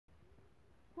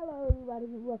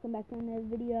everybody, welcome back to another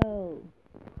video.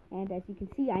 And as you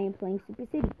can see, I am playing Super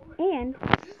City. And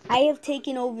I have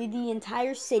taken over the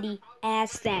entire city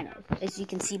as Thanos. As you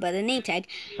can see by the name tag,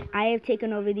 I have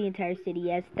taken over the entire city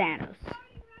as Thanos.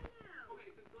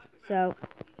 So,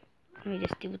 let me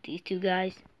just deal with these two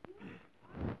guys.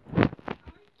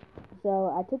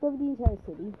 So, I took over the entire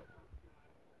city.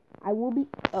 I will be...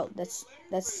 Oh, that's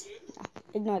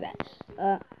ignore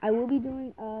that. I will be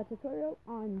doing a tutorial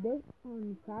on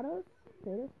Kratos,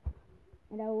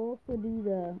 and I will also do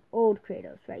the old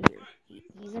Kratos right here.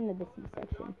 He's in the C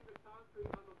section.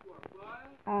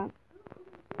 I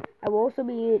will also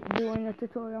be doing a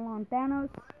tutorial on Thanos,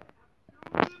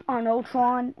 on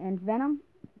Ultron, and Venom.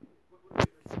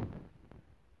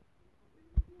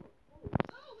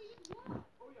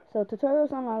 So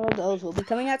tutorials on all of those will be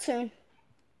coming out soon.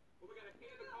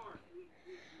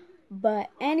 But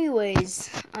anyways,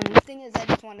 the thing is, I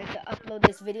just wanted to upload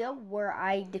this video where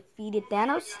I defeated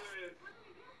Thanos.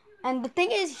 And the thing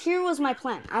is, here was my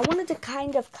plan. I wanted to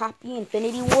kind of copy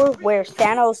Infinity War, where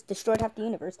Thanos destroyed half the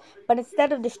universe. But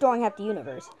instead of destroying half the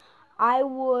universe, I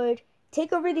would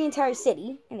take over the entire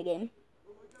city in the game.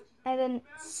 And then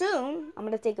soon, I'm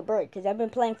going to take a break, because I've been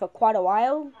playing for quite a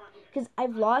while. Because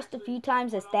I've lost a few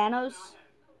times as Thanos.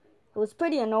 It was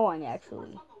pretty annoying,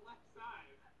 actually.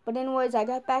 But anyways, I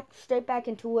got straight back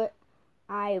into it.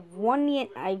 I've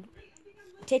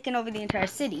taken over the entire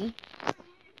city.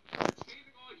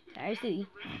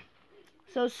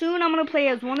 So soon I'm going to play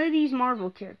as one of these Marvel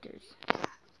characters.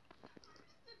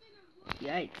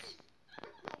 Yikes.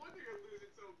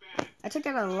 I took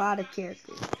out a lot of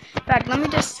characters. In fact, let me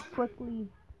just quickly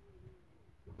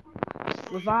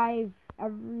revive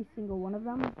every single one of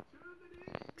them.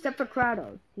 Except for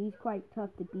Kratos. He's quite tough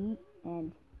to beat,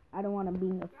 and I don't want him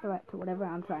being a threat to whatever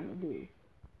I'm trying to do.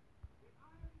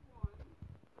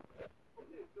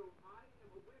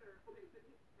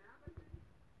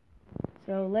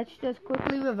 So let's just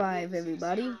quickly revive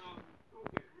everybody.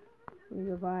 We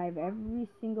revive every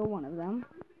single one of them.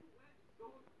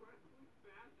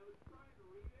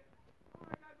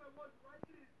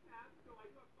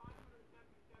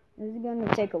 This is going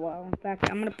to take a while. In fact,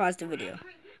 I'm going to pause the video.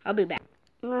 I'll be back.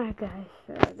 Alright guys,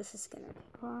 this is going to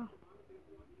take a while.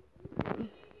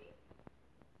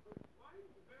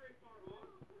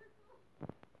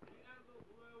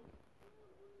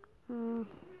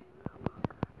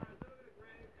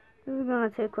 This is going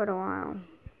to take quite a while.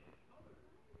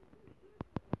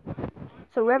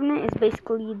 So Revenant is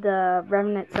basically the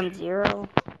Revenant Sub-Zero.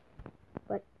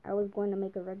 But I was going to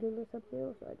make a regular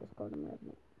Sub-Zero, so I just called him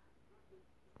Revenant.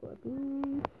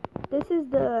 Scorpion. This is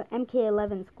the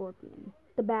MK11 Scorpion.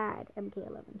 The bad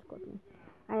MK11 Scorpion.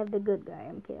 I have the good guy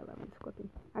MK11 Scorpion.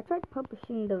 I tried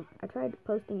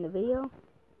posting the video.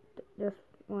 Just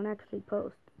won't actually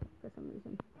post for some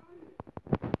reason.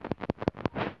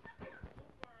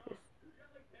 Just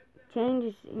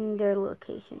changing their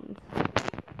locations.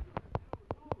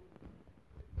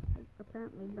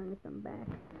 Apparently brings them back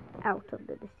out of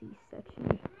the deceased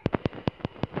section.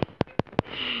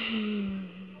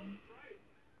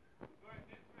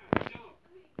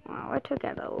 Wow, I took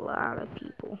out a lot of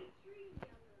people.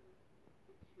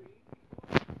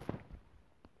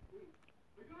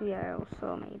 Yeah, I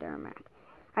also made Ermac.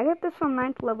 I got this from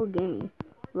 9th level gaming.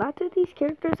 Lots of these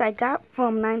characters I got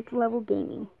from 9th level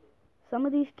gaming. Some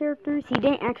of these characters he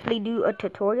didn't actually do a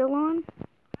tutorial on.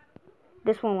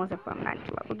 This one wasn't from 9th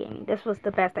level gaming. This was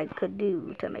the best I could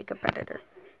do to make a Predator.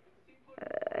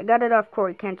 I got it off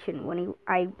Corey Kenshin when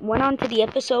I went on to the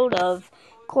episode of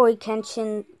Corey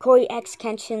X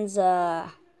Kenshin's, I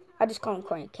just call him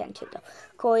Corey Kenshin though.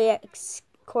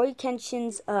 Corey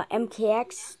Kenshin's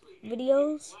MKX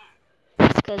videos.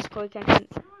 Because Corey Kenshin,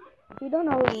 if you don't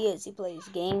know who he is, he plays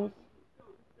games.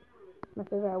 My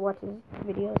favorite, I watch his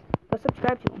videos. But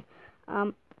subscribe to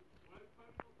him.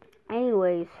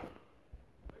 Anyways,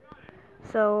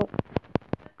 so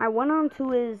I went on to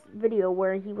his video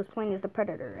where he was playing as the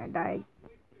Predator, and I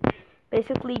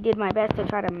basically did my best to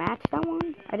try to match that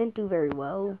one. I didn't do very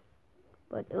well,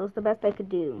 but it was the best I could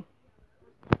do.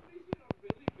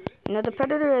 You know, the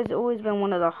Predator has always been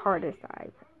one of the hardest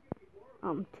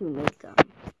to make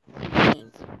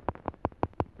games.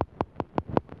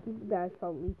 You guys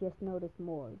probably just noticed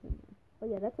Morgs. Oh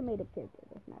yeah, that's a made-up character.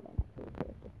 That's not an actual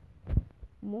character.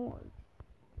 Morgs.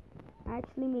 I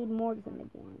actually made Morgs in the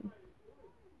game.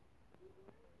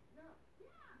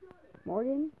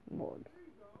 Morgs.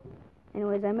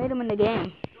 Anyways, I made him in the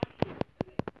game.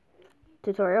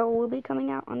 Tutorial will be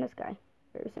coming out on this guy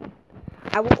very soon.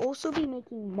 I will also be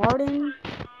making Martin,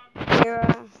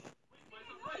 Kara,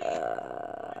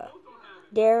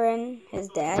 Darren, his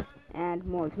dad, and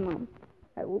Morg's mom.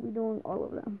 I will be doing all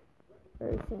of them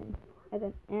very soon.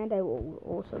 And I will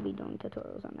also be doing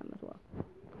tutorials on them as well.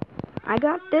 I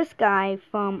got this guy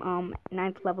from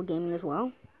 9th level gaming as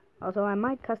well. Although I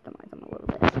might customize him a little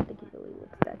bit. I don't think he really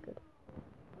looks that good.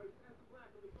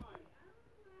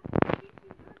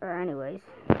 Anyways.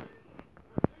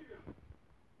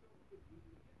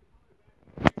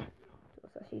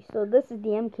 So this is the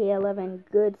MK11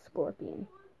 Good Scorpion.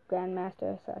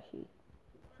 Grandmaster Sashi.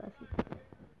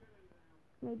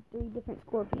 Made 3 different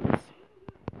scorpions.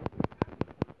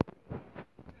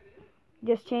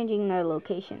 Just changing their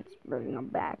locations. Bringing them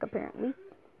back apparently.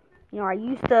 You know, I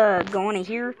used to go in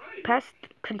here, press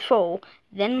control,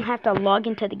 then have to log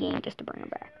into the game just to bring them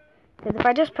back. Because if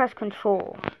I just press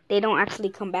control, they don't actually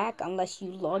come back unless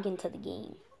you log into the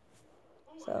game.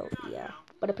 So, yeah.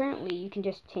 But apparently, you can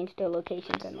just change their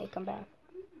locations and they come back.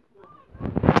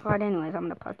 Alright, anyways, I'm going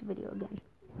to pause the video again.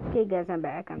 Okay, guys, I'm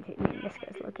back. I'm changing this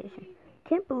guy's location.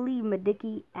 Can't believe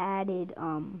Madiki added,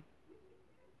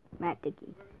 Matt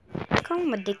Dickey. I call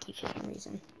him Madiki for some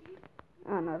reason.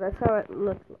 I don't know, that's how it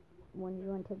looks when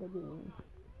you enter the game.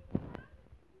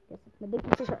 Yes, it's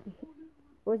Madiki for sure.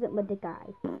 Or is it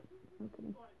Madikai? I'm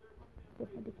kidding.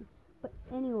 Just Madiki. But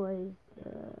anyways,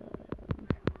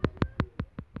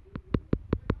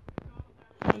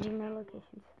 changing my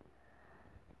locations.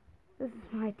 This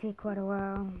might take quite a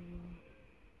while.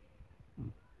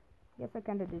 Guess I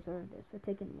kinda deserve this for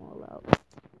taking them all out.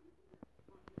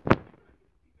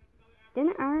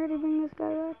 Didn't I already bring this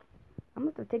guy back? I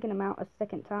must have taken him out a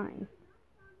second time.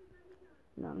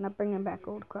 No, I'm not bringing back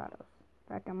old Kratos. In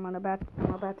fact, I'm about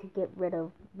to get rid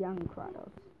of young Kratos.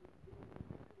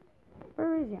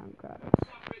 Where is young Kratos?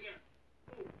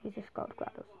 He's just called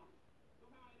Kratos.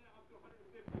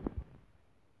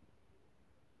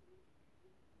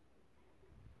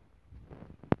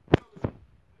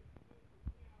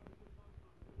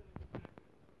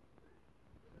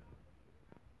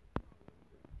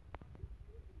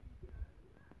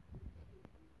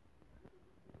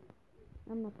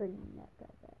 I'm not bringing that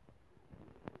guy back.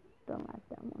 Don't like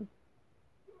that one.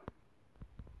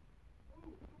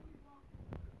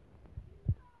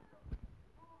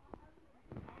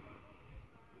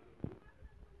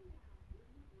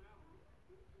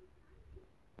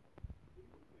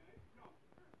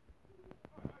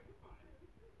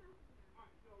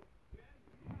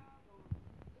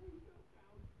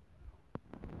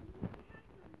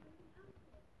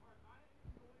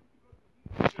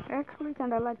 I actually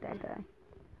kinda like that guy.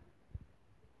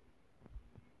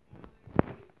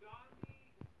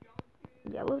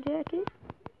 Yellow Jacket?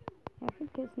 I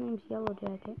think his name's Yellow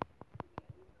Jacket.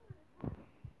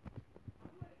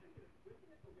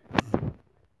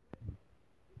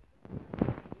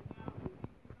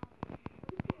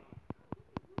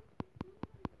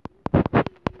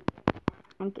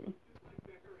 I'm kidding.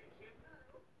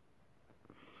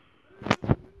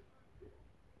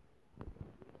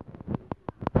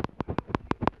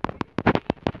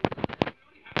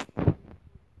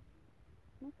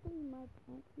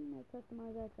 Actually might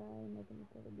customize that guy and make him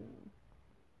into the game.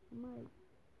 I might.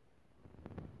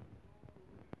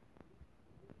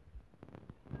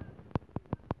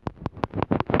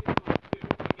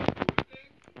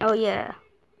 Oh yeah.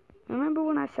 Remember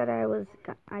when I said I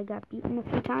got beaten a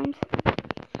few times?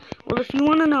 Well, if you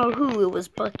want to know who, it was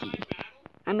Bucky.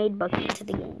 I made Bucky into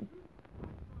the game.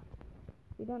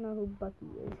 If you don't know who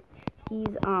Bucky is,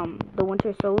 he's the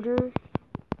Winter Soldier.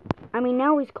 I mean,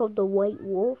 now he's called the White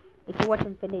Wolf. If you watch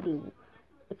Infinity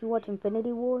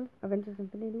War, Avengers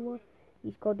Infinity War,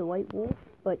 he's called the White Wolf.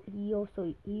 But he used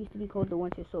to be called the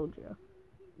Winter Soldier.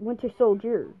 Winter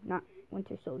Soldier, not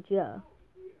Winter Soldier.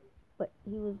 But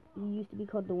he used to be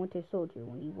called the Winter Soldier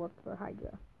when he worked for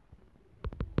Hydra.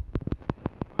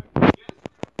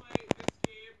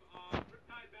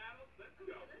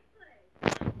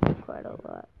 Quite a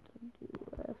lot to do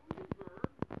left.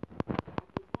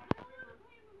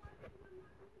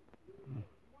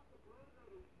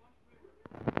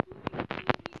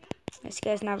 This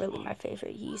guy's not really my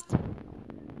favorite. He used to be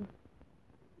annoying to me.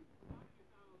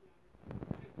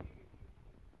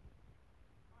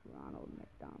 Ronald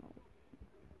McDonald.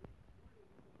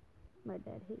 My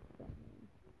dad hates that name.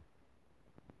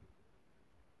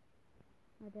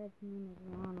 My dad's name is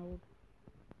Ronald.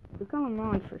 We call him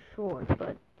Ron for short,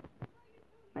 but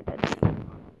my dad's name is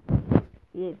Ronald.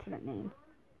 He hates that name.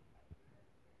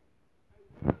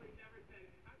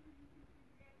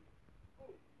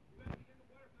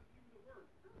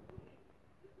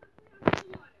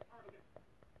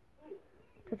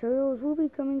 Tutorials will be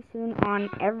coming soon on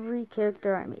every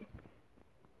character I make.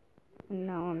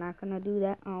 No, I'm not gonna do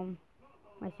that. My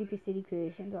Super City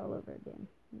creations all over again.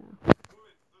 No.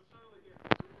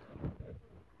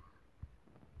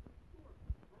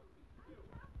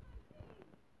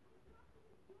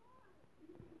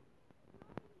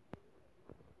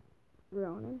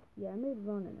 I made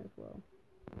Ronin as well.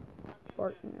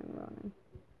 Barton and Ronin.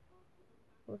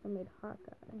 Also made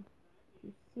Hawkeye.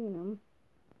 You've seen him.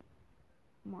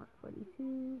 Mark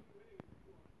 42.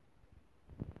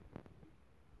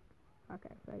 Hawkeye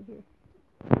right here.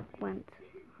 Went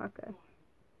Hawkeye.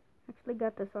 Actually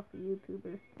got this off a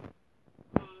YouTuber.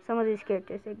 Some of these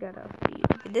characters I got off the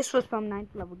YouTuber. This was from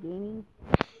 9th Level Gaming.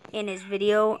 In his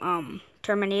video,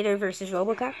 Terminator versus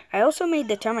Robocop. I also made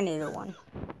the Terminator one.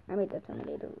 I made the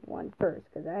Terminator one first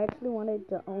because I actually wanted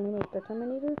to only make the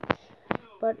Terminator,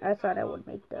 but I thought I would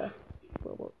make the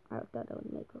Robocop. I thought I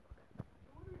would make Robocop.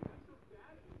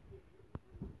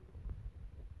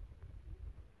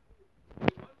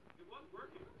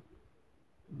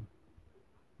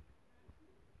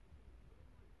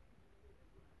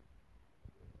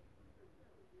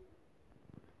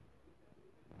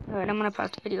 Alright, I'm gonna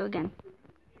pause the video again.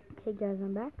 Okay guys,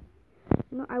 I'm back.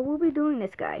 I will be doing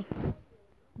this guy,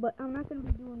 but I'm not gonna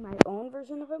be doing my own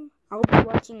version of him. I'll be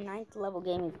watching 9th Level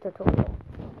Gaming's tutorial.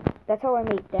 That's how I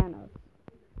made Thanos.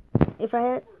 If I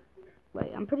had,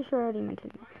 wait, I'm pretty sure I already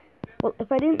mentioned that. Well, if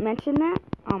I didn't mention that,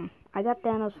 I got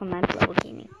Thanos from 9th Level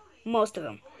Gaming. Most of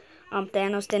them.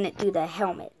 Thanos didn't do the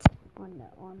helmet on the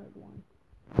armored one.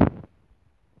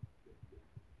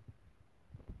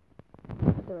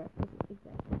 But the rest is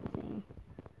exactly the same.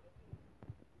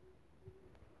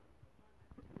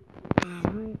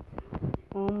 Alright.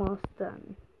 Almost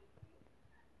done.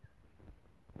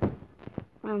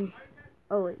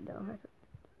 Oh wait, no.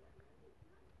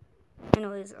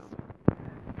 Anyways,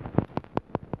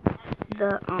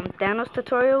 the Thanos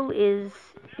tutorial is,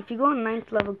 if you go on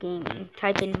 9th Level Gaming,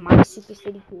 type in My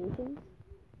Supercity Creations.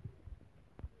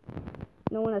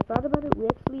 When I thought about it, we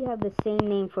actually have the same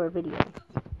name for a video.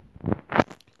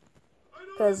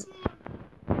 Because,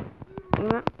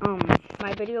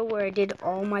 my video where I did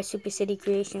all my Supercity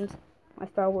creations, my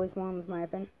Star Wars ones, my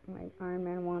Iron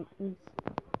Man ones,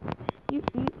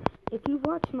 if you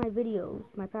watch my videos,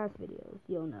 my past videos,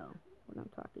 you'll know what I'm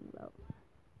talking about.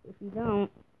 If you don't,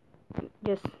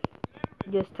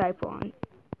 just type on,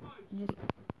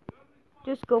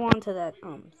 just go on to that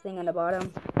thing on the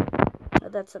bottom,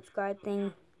 that subscribe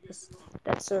thing,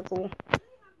 that circle,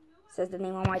 says the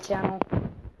name of my channel.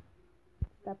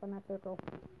 Tap on that circle,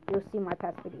 you'll see my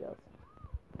past videos,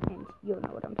 and you'll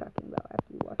know what I'm talking about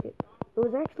after you watch it. It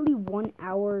was actually 1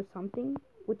 hour or something,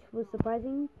 which was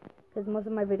surprising, because most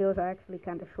of my videos are actually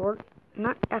kind of short.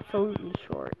 Not absolutely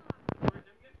short.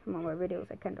 Some of my videos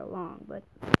are kind of long, but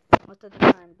most of the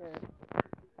time,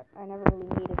 I never really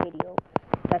made a video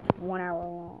that's 1 hour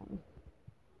long.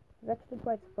 I was actually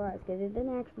quite surprised, because it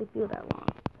didn't actually feel that long.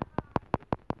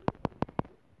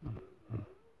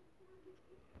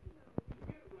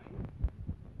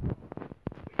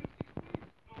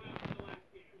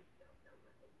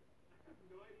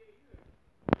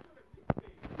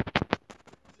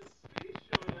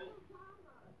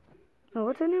 Oh,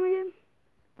 what's her name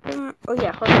again? Oh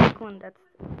yeah, Harley Quinn, that's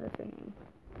her name.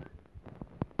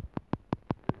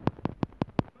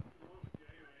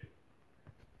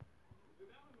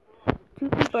 Two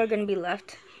people are gonna be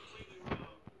left.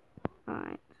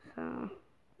 Alright, so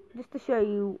just to show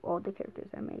you all the characters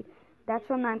I made. That's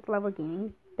from 9th Level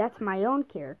Gaming. That's my own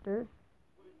character.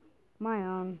 My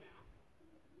own.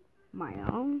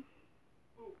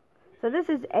 So this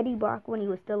is Eddie Brock when he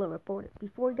was still a reporter,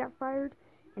 before he got fired.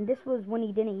 And this was when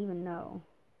he didn't even know.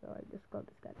 So I just called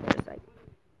this guy Parasite.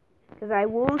 Because I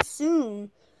will soon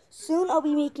I'll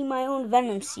be making my own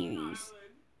Venom series.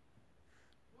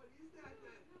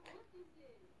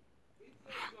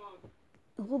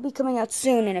 It will be coming out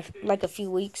soon in like a few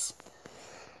weeks.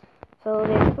 So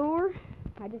there's Thor.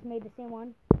 I just made the same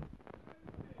one.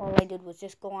 All I did was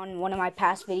just go on one of my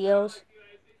past videos.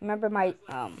 Remember my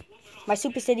my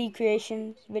Supercity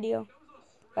creations video?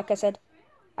 Like I said,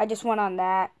 I just went on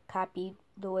that, copied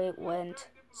the way it went.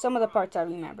 Some of the parts I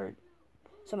remembered,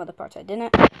 some of the parts I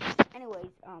didn't.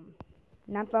 Anyways,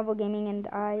 9th Level Gaming and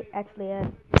I actually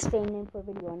had the same name for a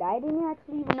video, and I didn't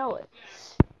actually even know it.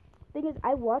 Thing is,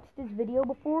 I watched this video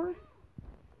before.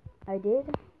 I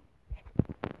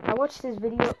watched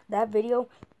that video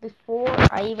before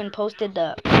I even posted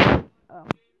the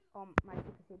my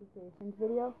Supercity creations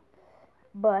video,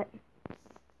 but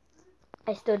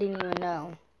I still didn't even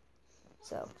know.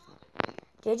 So,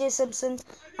 JJ Simpson,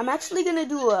 I'm actually gonna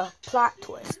do a plot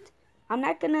twist. I'm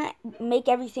not gonna make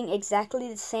everything exactly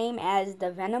the same as the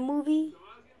Venom movie.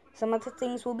 Some of the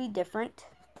things will be different.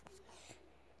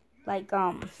 Like,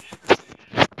 some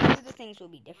of the things will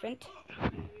be different.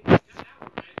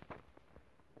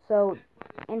 So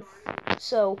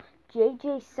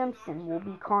JJ Simpson will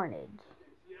be Carnage.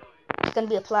 It's gonna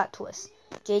be a plot twist.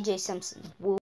 JJ Simpson will